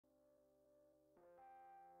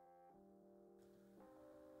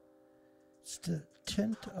It's the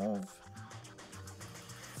 10th of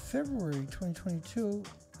February 2022.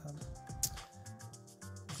 I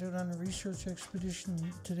was out on a research expedition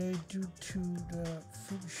today due to the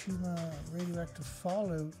Fukushima radioactive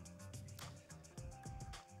fallout.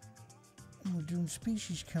 And we're doing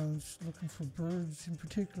species counts, looking for birds in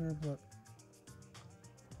particular, but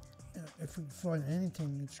if we can find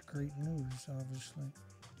anything, it's great news, obviously.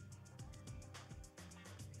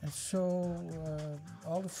 And so,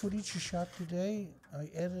 all the footage is shot today. I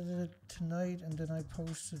edited it tonight, and then I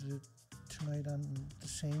posted it tonight on the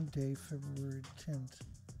same day, February 10th.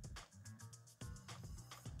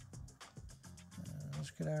 Let's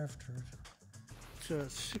get after it.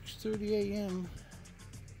 It's 6:30 a.m.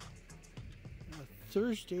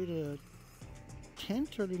 Thursday the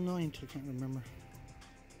 10th or the 9th, I can't remember.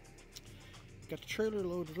 Got the trailer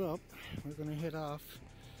loaded up. We're going to head off.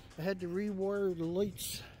 I had to rewire the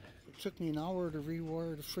lights. It took me an hour to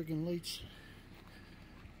rewire the friggin' lights.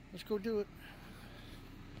 Let's go do it.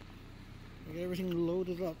 I got everything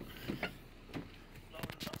loaded up.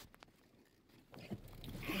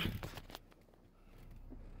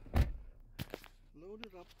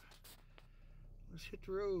 Loaded up. Let's hit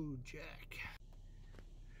the road, Jack.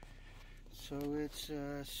 So it's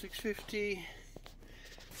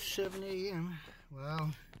 6:57 a.m.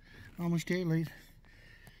 Wow, almost daylight.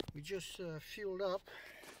 We just fueled up.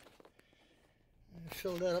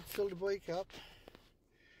 Filled that up, filled the bike up.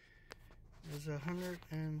 It was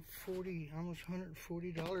 $140, almost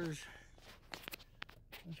 $140.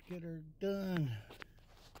 Let's get her done.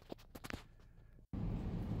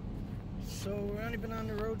 So we've only been on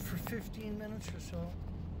the road for 15 minutes or so.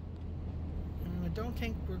 And I don't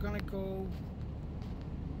think we're gonna go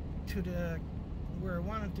to where I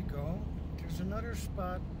wanted to go. There's another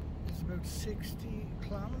spot. It's about 60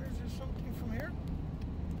 kilometers or something from here.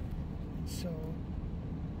 So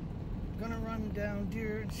I'm gonna run down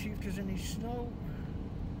there and see if there's any snow.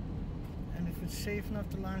 And if it's safe enough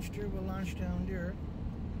to launch there, we'll launch down there.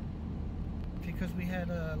 Because we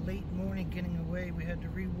had a late morning getting away, we had to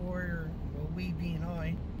rewire, well, we being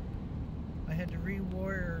I had to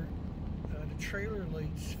rewire the trailer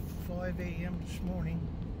lights 5 a.m. this morning.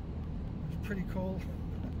 It was pretty cold.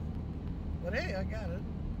 But hey, I got it.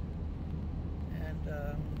 And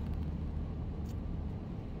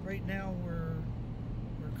right now we're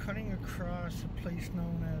cutting across a place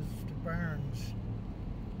known as the Barns.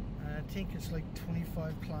 I think it's like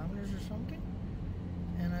 25 kilometers or something.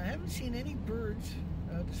 And I haven't seen any birds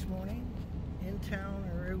this morning in town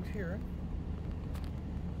or out here.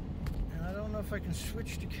 And I don't know if I can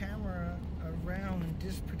switch the camera around in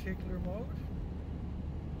this particular mode.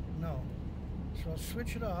 No. So I'll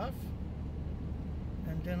switch it off.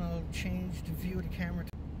 And then I'll change the view of the camera.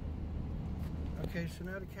 Okay, so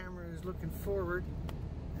now the camera is looking forward.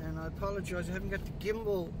 And I apologize, I haven't got the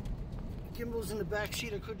gimbal. The gimbal's in the back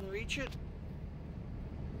seat, I couldn't reach it.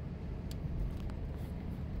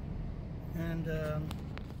 And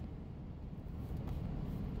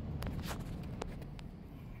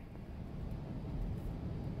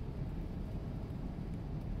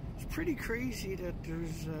it's pretty crazy that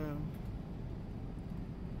there's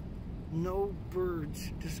no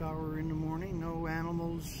birds this hour in the morning, no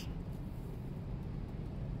animals,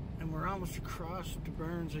 and we're almost across the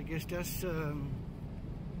Barns. I guess that's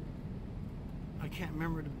I can't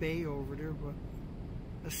remember the bay over there, but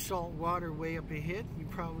the salt water way up ahead. You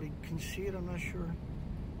probably can see it, I'm not sure.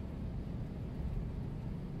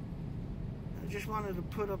 I just wanted to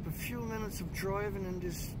put up a few minutes of driving in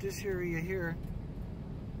this area here.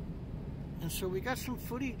 And so we got some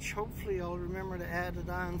footage. Hopefully I'll remember to add it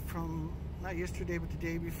on from, not yesterday, but the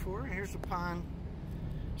day before. Here's the pond.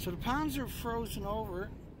 So the ponds are frozen over,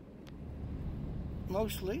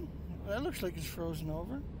 mostly. Well, that looks like it's frozen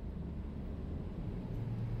over.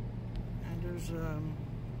 And there's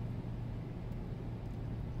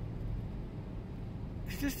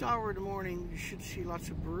this hour of the morning, you should see lots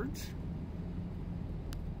of birds.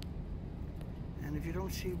 And if you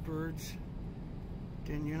don't see birds,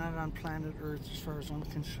 then you're not on planet Earth as far as I'm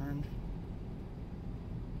concerned.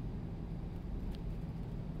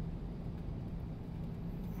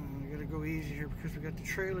 We gotta go easy here because we got the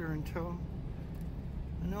trailer in tow.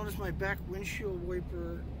 I noticed my back windshield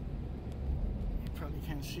wiper, you probably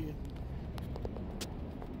can't see it,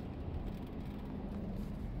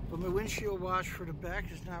 but my windshield wash for the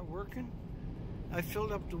back is not working. I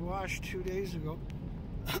filled up the wash 2 days ago.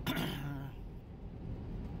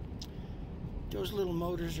 Those little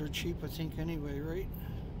motors are cheap, I think, anyway, right?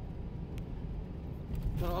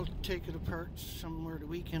 But I'll take it apart somewhere the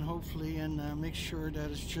weekend, hopefully, and make sure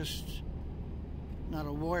that it's just not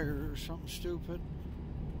a wire or something stupid.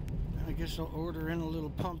 I guess I'll order in a little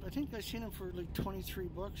pump. I think I seen them for like 23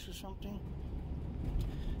 bucks or something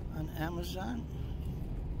on Amazon.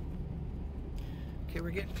 Okay,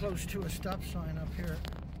 we're getting close to a stop sign up here.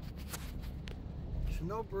 So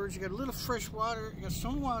no birds. You got a little fresh water. You got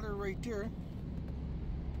some water right there.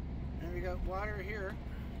 And we got water here.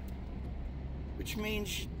 Which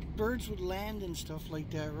means birds would land and stuff like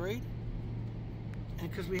that, right? And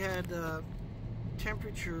because we had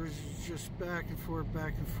temperatures just back and forth,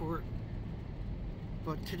 back and forth.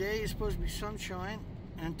 But today is supposed to be sunshine,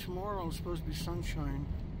 and tomorrow is supposed to be sunshine.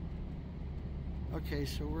 Okay,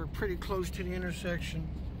 so we're pretty close to the intersection.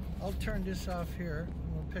 I'll turn this off here,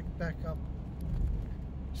 and we'll pick back up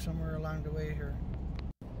somewhere along the way here.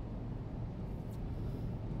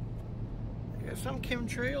 I got some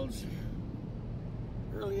chemtrails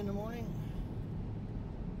early in the morning.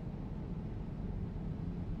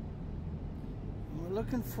 And we're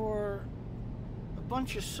looking for a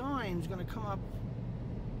bunch of signs going to come up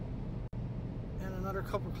in another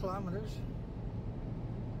couple kilometers.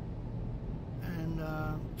 And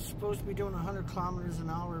supposed to be doing 100 kilometers an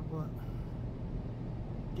hour, but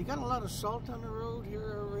you got a lot of salt on the road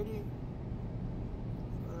here already.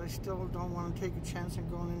 But I still don't want to take a chance on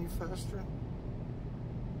going any faster.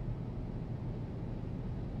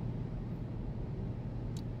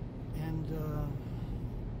 And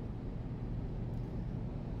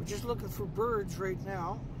we're just looking for birds right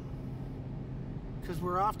now because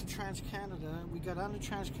we're off to Trans-Canada. We got onto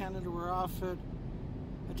Trans-Canada, we're off at,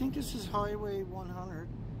 I think this is Highway 100,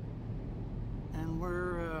 and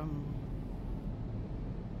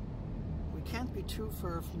we can't be too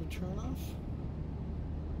far from the turnoff,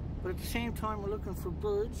 but at the same time we're looking for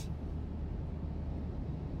birds.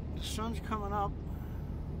 The sun's coming up,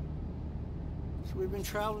 so we've been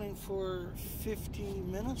traveling for 50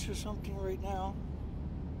 minutes or something right now.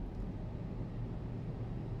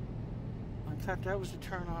 I thought that was the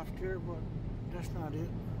turnoff there, but that's not it.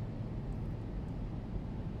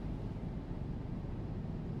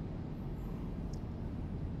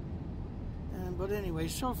 But anyway,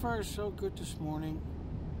 so far so good this morning.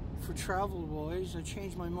 For travel wise, I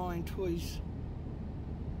changed my mind twice.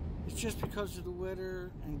 It's just because of the weather,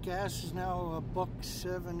 and gas is now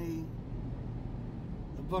 $1.70,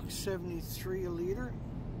 $1.73 a liter,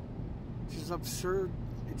 which is absurd.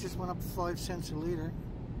 It just went up 5 cents a liter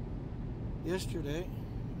yesterday.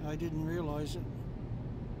 I didn't realize it.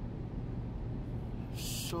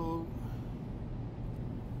 So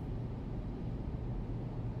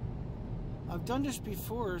I've done this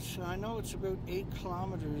before, so I know it's about 8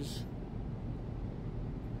 kilometers.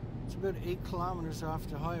 It's about 8 kilometers off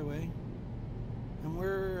the highway, and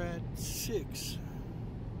we're at 6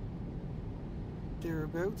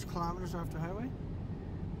 thereabouts kilometers off the highway.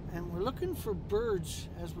 And we're looking for birds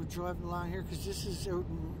as we're driving along here, because this is out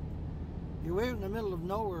in, you're way out in the middle of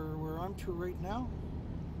nowhere where I'm to right now.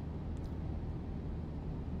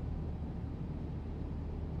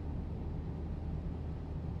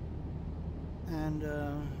 And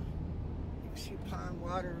you can see pond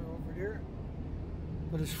water over there,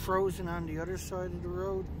 but it's frozen on the other side of the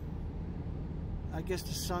road. I guess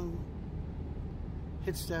the sun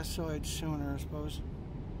hits that side sooner, I suppose.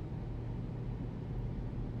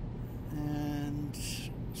 And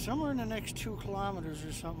somewhere in the next 2 kilometers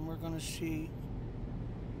or something, we're going to see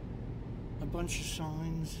a bunch of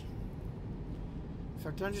signs. In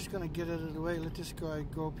fact, I'm just going to get out of the way, let this guy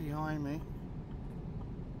go behind me.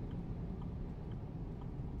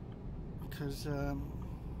 Because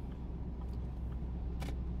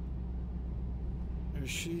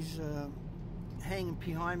she's hanging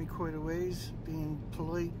behind me quite a ways, being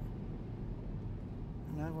polite.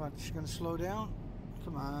 And now what, she's going to slow down?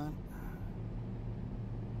 Come on.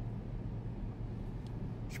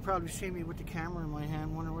 She probably see me with the camera in my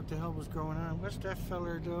hand, wondering what the hell was going on. What's that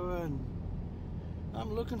fella doing?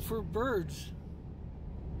 I'm looking for birds.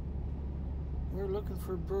 We're looking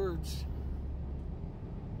for birds.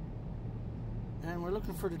 And we're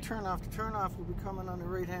looking for the turnoff. The turnoff will be coming on the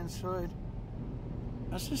right-hand side.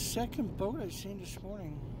 That's the second boat I've seen this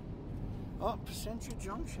morning. Oh, Placentia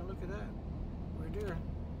Junction, look at that. Right there.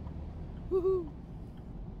 Woohoo!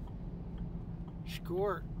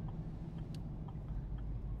 Score.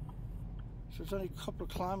 So it's only a couple of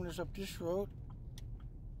kilometers up this road.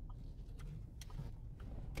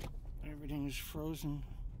 Everything is frozen.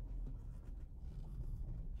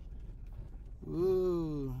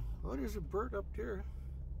 Ooh. Oh, there's a bird up there.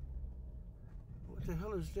 What the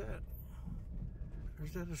hell is that?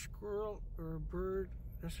 Is that a squirrel or a bird?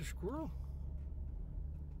 That's a squirrel?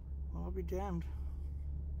 Well, I'll be damned.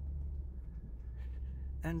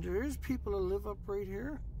 And there is people who live up right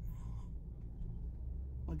here.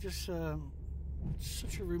 Just it's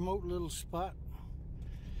such a remote little spot.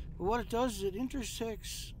 But what it does is it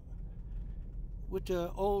intersects with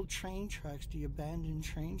the old train tracks, the abandoned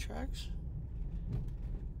train tracks,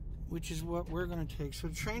 which is what we're going to take. So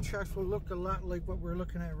the train tracks will look a lot like what we're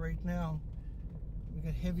looking at right now. We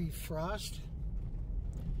got heavy frost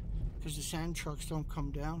because the sand trucks don't come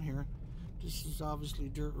down here. This is obviously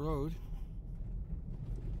dirt road.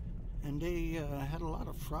 And they had a lot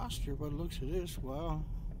of frost here by the looks of this. Wow.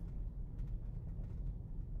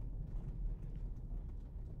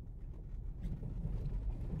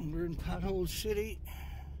 And we're in Pothole City.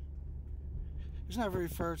 It's not very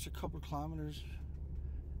far, it's a couple kilometers.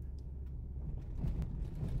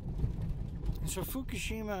 And so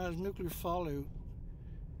Fukushima has nuclear fallout.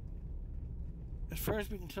 As far as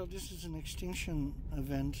we can tell, this is an extinction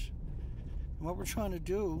event. And what we're trying to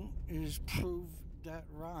do is prove that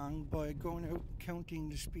wrong by going out counting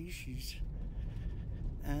the species.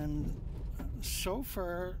 And so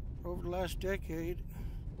far, over the last decade,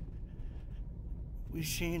 we've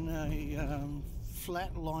seen a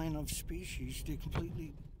flat line of species. They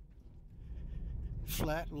completely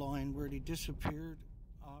flat line where they disappeared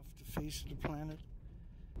off the face of the planet.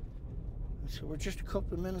 And so we're just a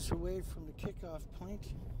couple of minutes away from the kickoff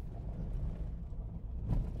point.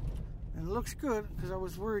 And it looks good because I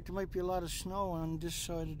was worried there might be a lot of snow on this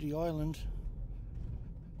side of the island.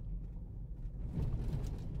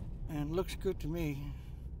 And it looks good to me.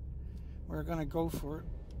 We're gonna go for it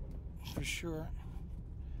for sure.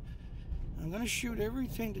 I'm going to shoot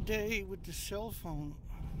everything today with the cell phone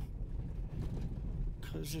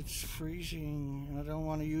because it's freezing and I don't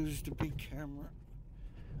want to use the big camera.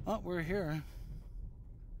 Oh, we're here.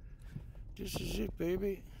 This is it,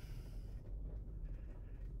 baby.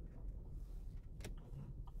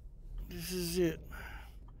 This is it.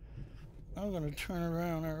 I'm going to turn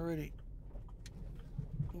around already.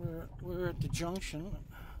 We're at the junction.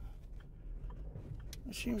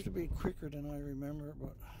 It seems to be quicker than I remember,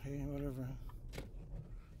 but hey, whatever.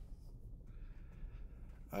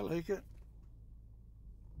 I like it.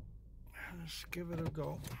 Let's give it a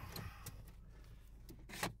go.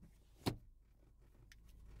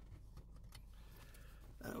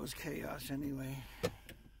 That was chaos anyway.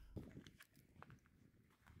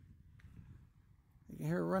 You can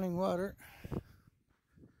hear running water.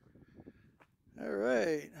 All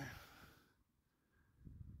right.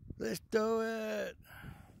 Let's do it.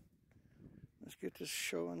 Let's get this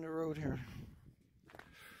show on the road here.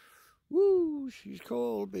 Woo, she's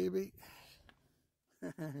cold, baby.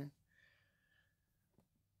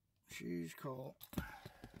 She's cold.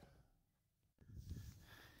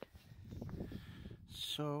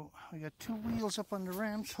 So, we got two wheels up on the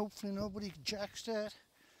ramps. Hopefully nobody jacks that.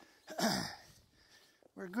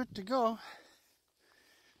 We're good to go.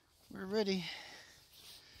 We're ready.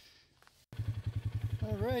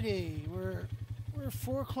 Alrighty, we're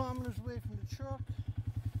 4 kilometers away from the truck,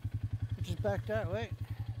 which is back that way.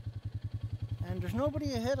 And there's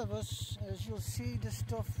nobody ahead of us. As you'll see, this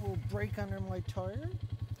stuff will break under my tire.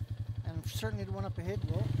 And certainly the one up ahead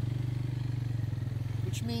will.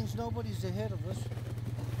 Which means nobody's ahead of us.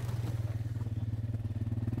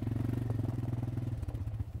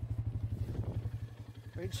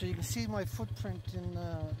 Right, so you can see my footprint in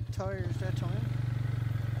tires that time.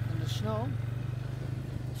 And the snow.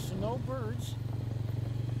 So no birds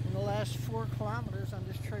in the last 4 kilometers on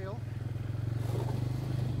this trail.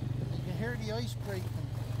 You can hear the ice breaking.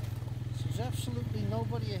 So there's absolutely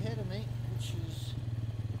nobody ahead of me, which is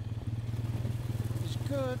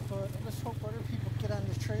good, but let's hope other people get on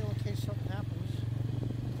this trail in case something happens.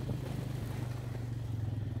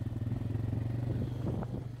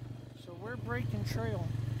 So we're breaking trail.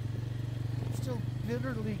 It's still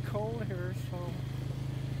bitterly cold here, so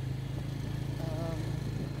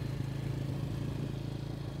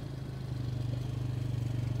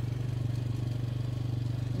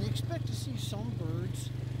and you expect to see some birds,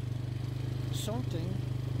 something,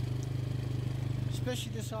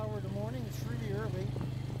 especially this hour of the morning. It's really early.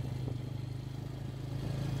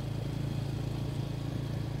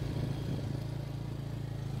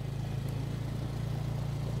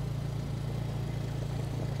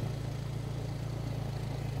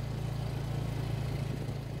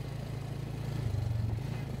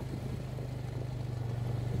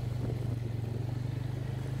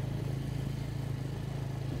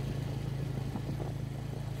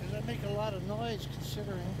 Make a lot of noise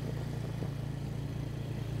considering.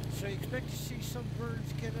 So you expect to see some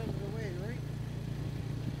birds get out of the way, right?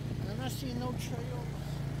 And I'm not seeing no trails,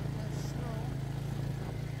 no snow.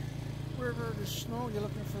 Wherever there's snow, you're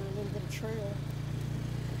looking for a little bit of trail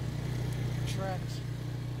tracks.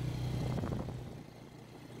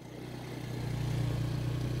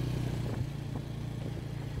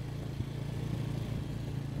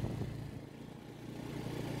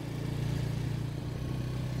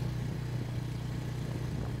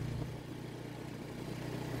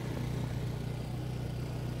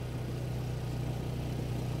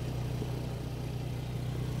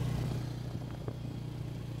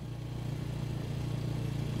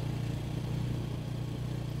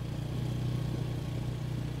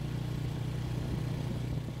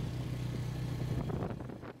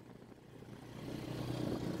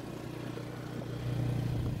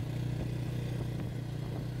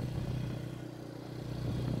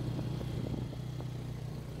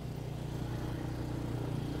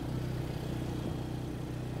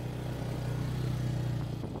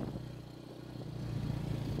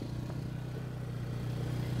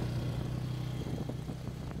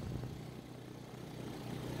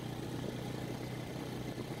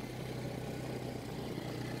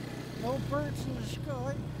 No birds in the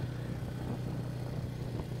sky.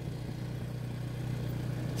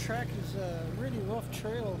 The track is a really rough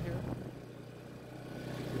trail here.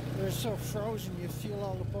 They're so frozen you feel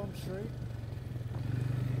all the bumps, right?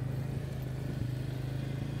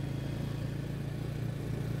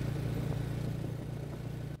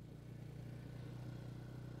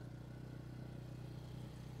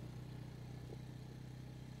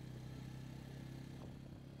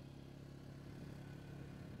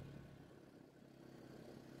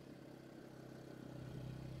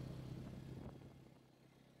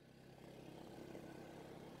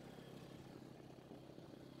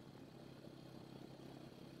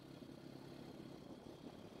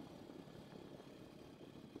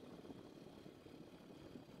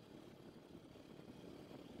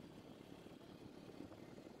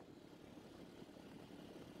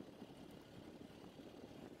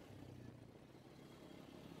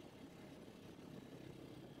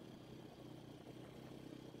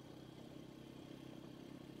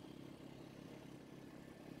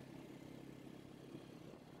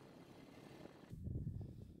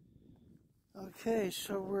 Okay,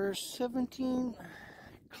 so we're 17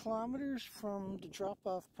 kilometers from the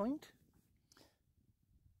drop-off point.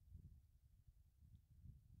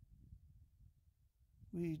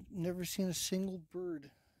 We've never seen a single bird,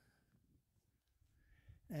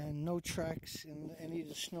 and no tracks in any of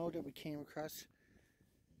the snow that we came across.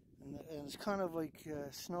 And it's kind of like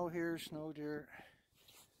snow here, snow there.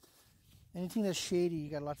 Anything that's shady, you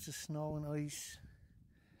got lots of snow and ice.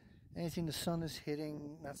 Anything the sun is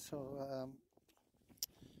hitting, not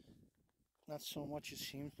so much it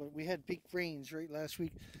seems, but we had big rains right last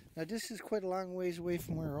week. Now this is quite a long ways away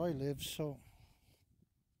from where I live, so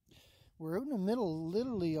we're out in the middle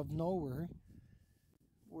literally of nowhere.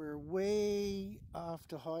 We're way off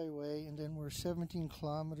the highway, and then we're 17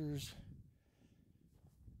 kilometers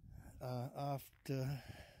off the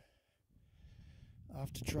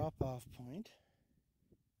drop-off point.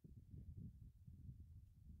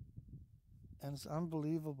 And it's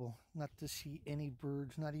unbelievable not to see any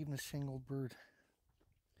birds, not even a single bird.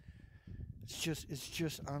 It's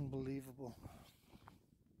just unbelievable.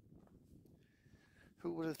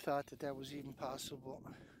 Who would have thought that that was even possible?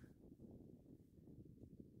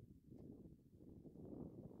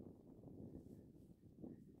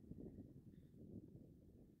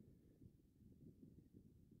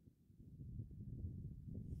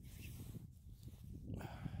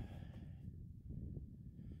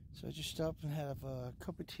 So I just stopped and have a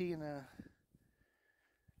cup of tea and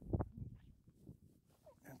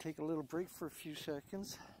take a little break for a few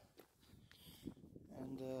seconds.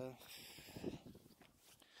 And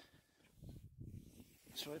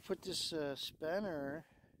so I put this spanner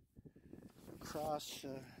across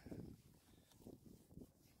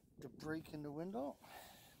the break in the window.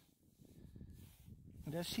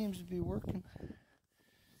 And that seems to be working.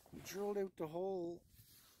 We drilled out the hole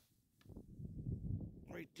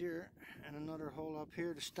right there and another hole up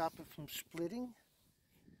here to stop it from splitting.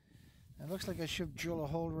 It looks like I should drill a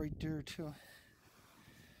hole right there too.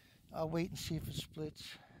 I'll wait and see if it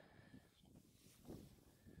splits.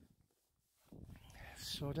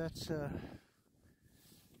 So that's the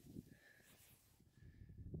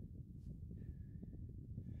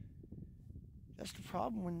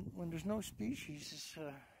problem when there's no species.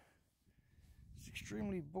 It's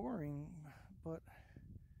extremely boring, but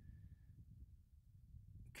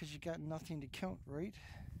because you got nothing to count, right?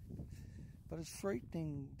 But it's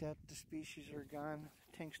frightening that the species are gone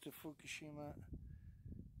thanks to Fukushima.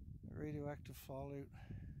 Radioactive fallout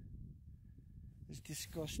is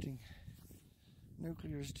disgusting.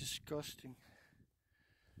 Nuclear is disgusting.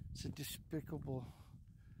 It's a despicable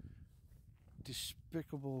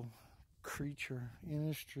creature,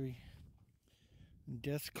 industry, and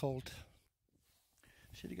death cult.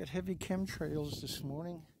 So they got heavy chemtrails this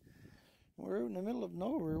morning. We're out in the middle of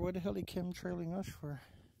nowhere. What the hell are they chemtrailing us for?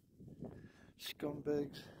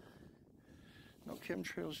 Scumbags. No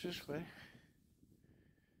chemtrails this way.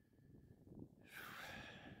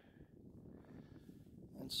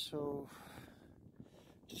 And so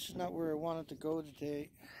this is not where I wanted to go today,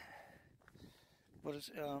 but it's,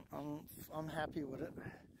 I'm happy with it,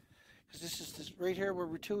 because this right here where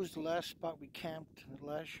we're to is the last spot we camped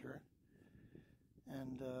last year,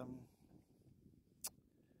 and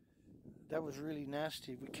that was really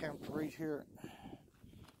nasty. We camped right here. We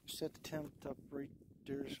set the tent up right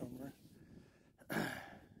there somewhere.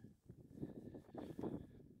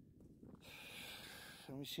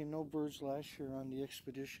 And we seen no birds last year on the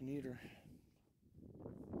expedition either.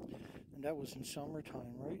 And that was in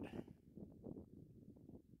summertime, right?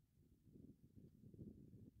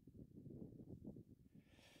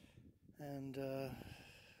 and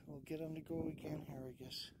we'll get on the go again here, I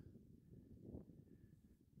guess.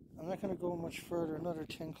 I'm not going to go much further, another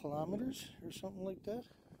 10 kilometers or something like that,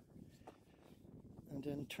 and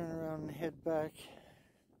then turn around and head back.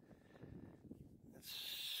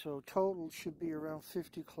 So total should be around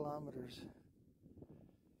 50 kilometers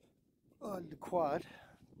on the quad.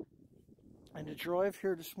 And the drive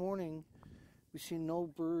here this morning, we see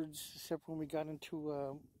no birds except when we got into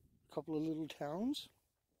a couple of little towns.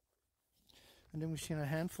 And then we've seen a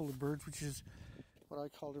handful of birds, which is what I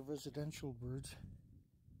call the residential birds.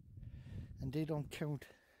 And they don't count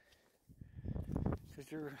because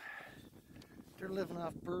they're living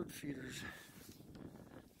off bird feeders.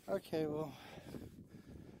 Okay, well,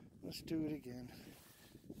 let's do it again.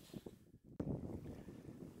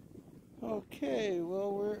 Okay,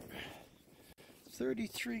 well, we're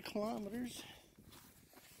 33 kilometers.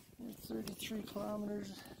 We're 33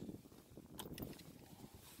 kilometers.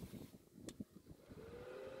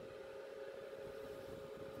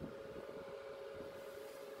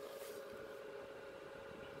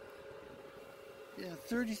 Yeah,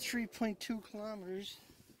 33.2 kilometers.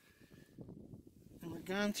 And we're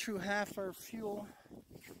gone through half our fuel.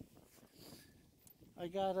 I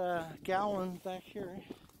got a gallon back here.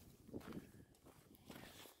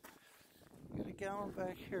 Got a gallon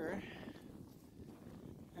back here.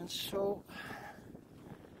 And so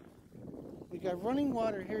we got running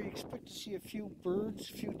water here. You expect to see a few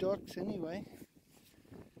birds, a few ducks anyway.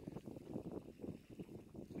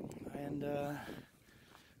 And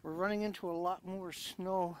we're running into a lot more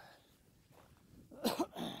snow.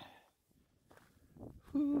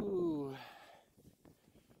 Whew.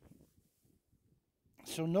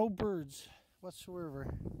 So no birds whatsoever.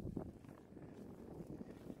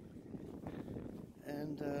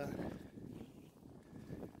 And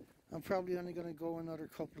I'm probably only going to go another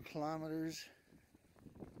couple of kilometers.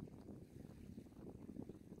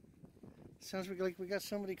 Sounds like we got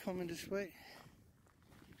somebody coming this way.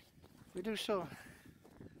 We do so.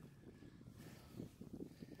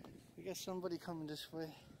 We got somebody coming this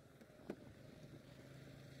way.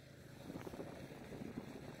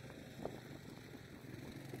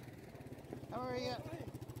 How are you?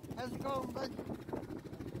 How's it going, bud?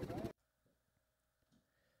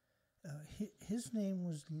 His name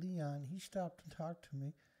was Leon. He stopped and talked to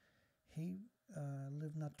me. He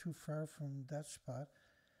lived not too far from that spot.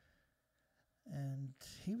 And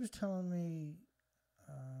he was telling me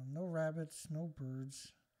no rabbits, no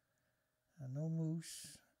birds, no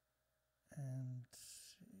moose. And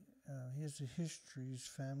he has a history, his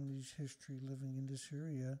family's history living in this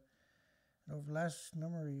area. And over the last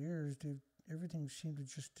number of years, everything seemed to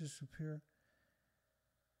just disappear.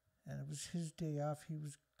 And it was his day off. He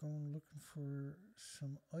was going looking for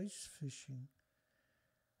some ice fishing.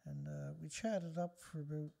 And we chatted up for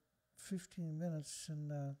about 15 minutes.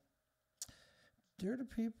 And they're the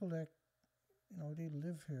people that, they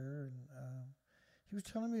live here. And he was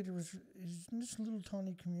telling me in this little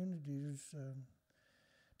tiny community,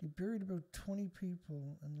 they buried about 20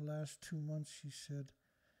 people in the last 2 months, he said,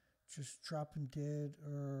 just dropping dead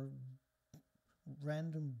or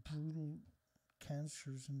random brutal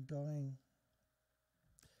cancers and dying.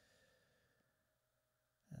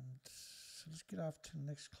 And so let's get off to the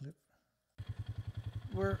next clip.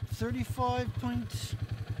 We're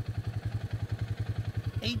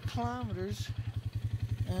 35.8 kilometers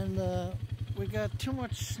and we got too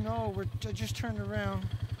much snow. I just turned around.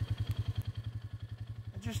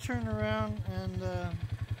 And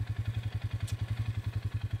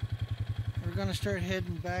we're gonna start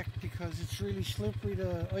heading back because it's really slippery.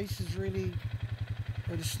 The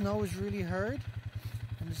snow is really hard,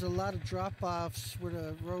 and there's a lot of drop-offs where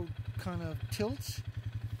the road kind of tilts.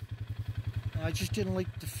 I just didn't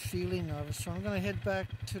like the feeling of it, so I'm gonna head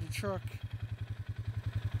back to the truck.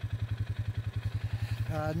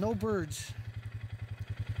 No birds,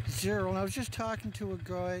 zero. And I was just talking to a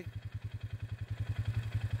guy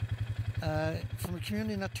from a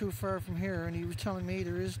community not too far from here, and he was telling me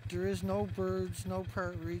there is no birds, no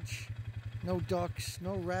partridge, no ducks,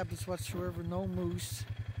 no rabbits whatsoever, no moose.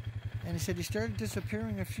 And he said he started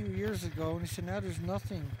disappearing a few years ago, and he said now there's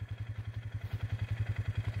nothing.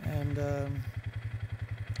 And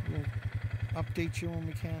we'll update you when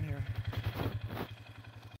we can here.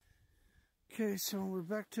 Okay, so we're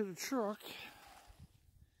back to the truck.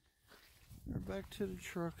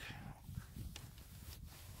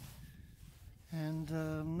 And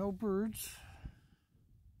no birds,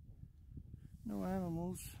 no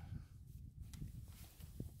animals.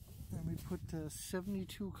 And we put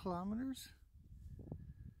 72 kilometers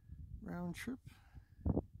round trip.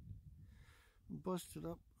 Busted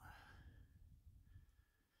up.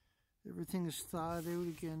 Everything is thawed out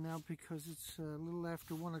again now because it's a little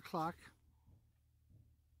after 1 o'clock.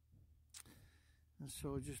 And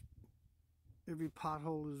so just every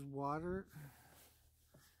pothole is water.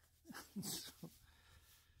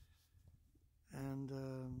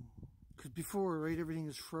 Because before, right, everything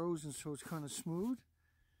is frozen, so it's kind of smooth.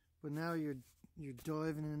 But now you're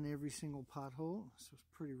diving in every single pothole, so it's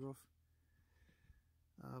pretty rough.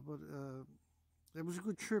 But it was a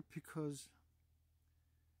good trip because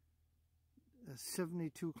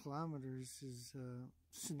 72 kilometers is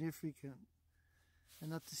significant,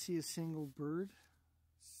 and not to see a single bird,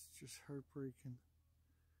 it's just heartbreaking.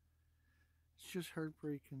 It's just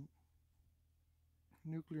heartbreaking.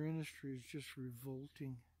 Nuclear industry is just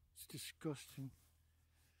revolting. It's disgusting.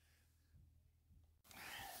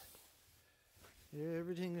 Yeah,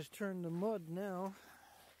 everything is turned to mud now.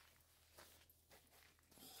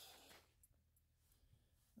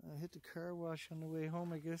 I hit the car wash on the way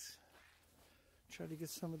home, I guess. Try to get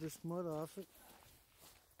some of this mud off it.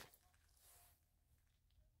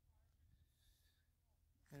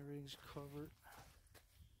 Everything's covered.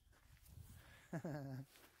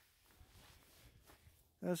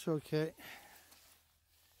 That's okay.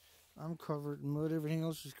 I'm covered in mud. Everything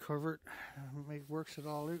else is covered. Works it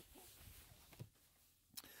all out.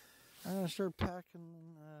 I'm gonna start packing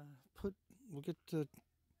and we'll get the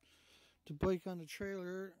bike on the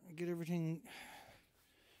trailer, get everything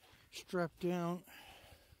strapped down,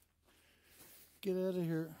 get out of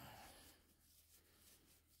here.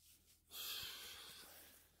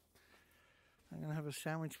 I'm gonna have a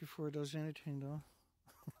sandwich before it does anything though.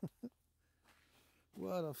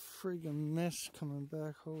 What a friggin' mess coming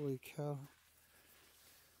back, holy cow.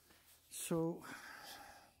 So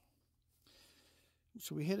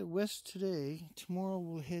we headed west today. Tomorrow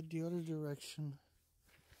we'll head the other direction,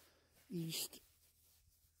 east.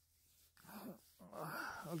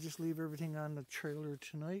 I'll just leave everything on the trailer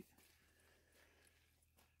tonight.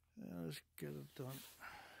 Let's get it done.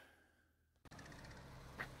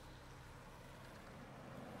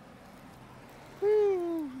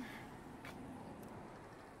 Woo!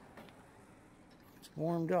 It's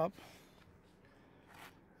warmed up.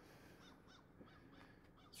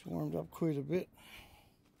 It's warmed up quite a bit.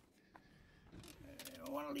 I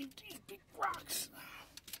don't want to leave these big rocks.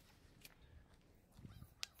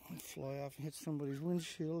 I'll fly off and hit somebody's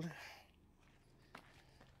windshield.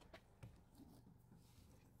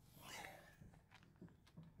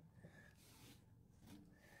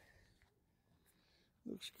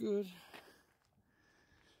 Looks good.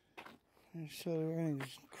 So everything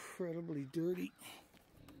is incredibly dirty.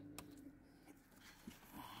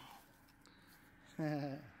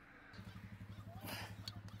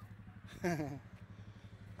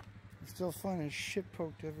 Still finding shit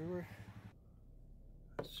poked everywhere.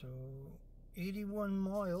 So 81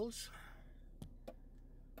 miles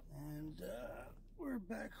and we're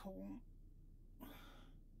back home.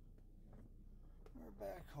 We're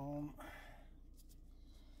back home.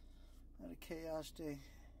 Had a chaos day.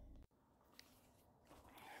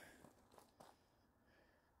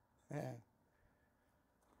 Yeah.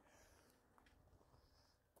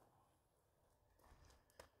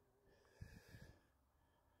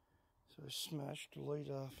 So I smashed the light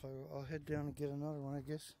off. I'll head down and get another one, I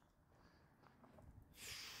guess.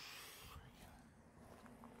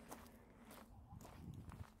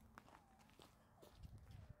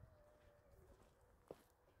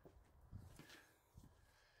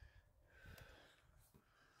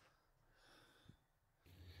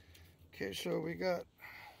 Okay, so we got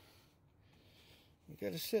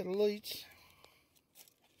a set of lights.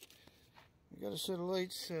 We got a set of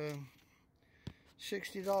lights,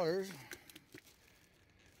 $60.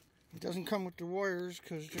 It doesn't come with the wires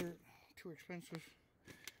because they're too expensive.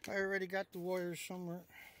 I already got the wires somewhere.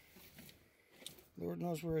 Lord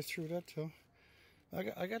knows where I threw that to.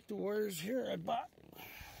 I got the wires here I bought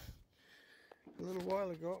a little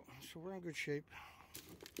while ago, so we're in good shape.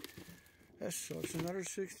 That sucks. Another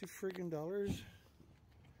 $60 friggin' dollars.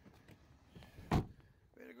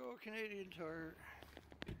 Way to go, Canadian Tire.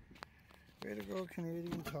 Way to go,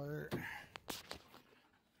 Canadian Tire.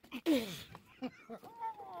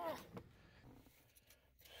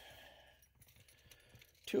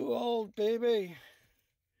 Too old, baby.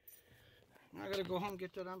 I gotta go home and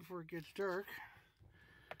get that on before it gets dark.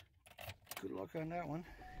 Good luck on that one.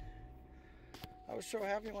 I was so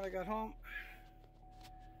happy when I got home.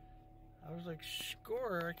 I was like,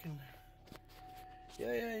 score, I can...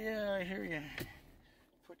 Yeah, I hear you.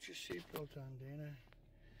 Put your seatbelt on, Dana.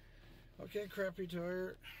 Okay, crappy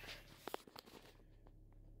tire.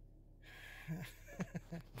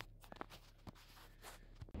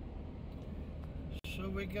 So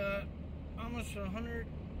we got almost 100.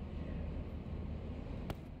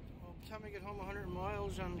 Well, by the time I get home, 100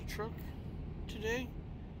 miles on the truck today,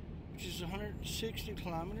 which is 160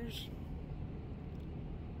 kilometers.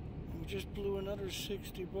 And we just blew another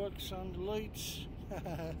 $60 on the lights.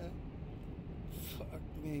 Fuck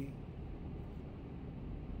me.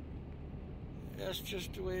 That's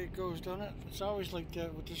just the way it goes, doesn't it? It's always like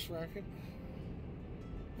that with this racket.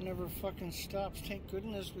 It never fucking stops. Thank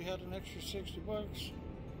goodness we had an extra $60.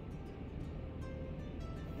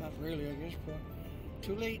 Not really, I guess, but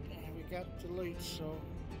too late. We got the lights, so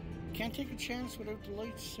can't take a chance without the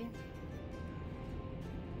lights. See?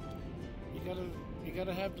 You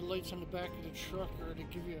gotta have the lights on the back of the truck, or they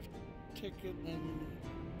give you a ticket, and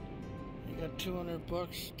you got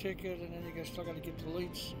 $200 ticket, and then you still gotta get the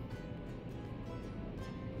lights.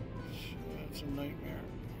 That's a nightmare.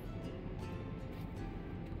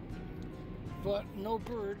 But no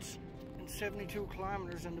birds in 72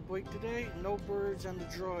 kilometers on the bike today. No birds on the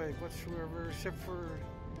drive whatsoever, except for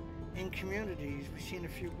in communities. We've seen a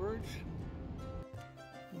few birds.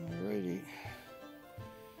 Alrighty.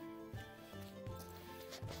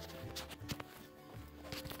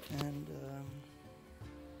 And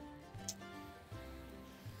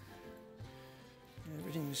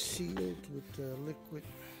everything is sealed with liquid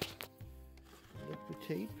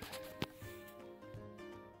tape.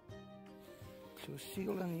 So it's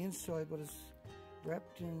sealed on the inside, but it's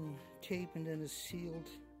wrapped in tape and then it's sealed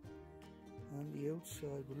on the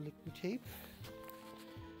outside with liquid tape.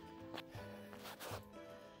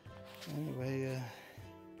 Anyway,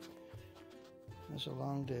 that's a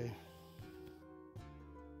long day.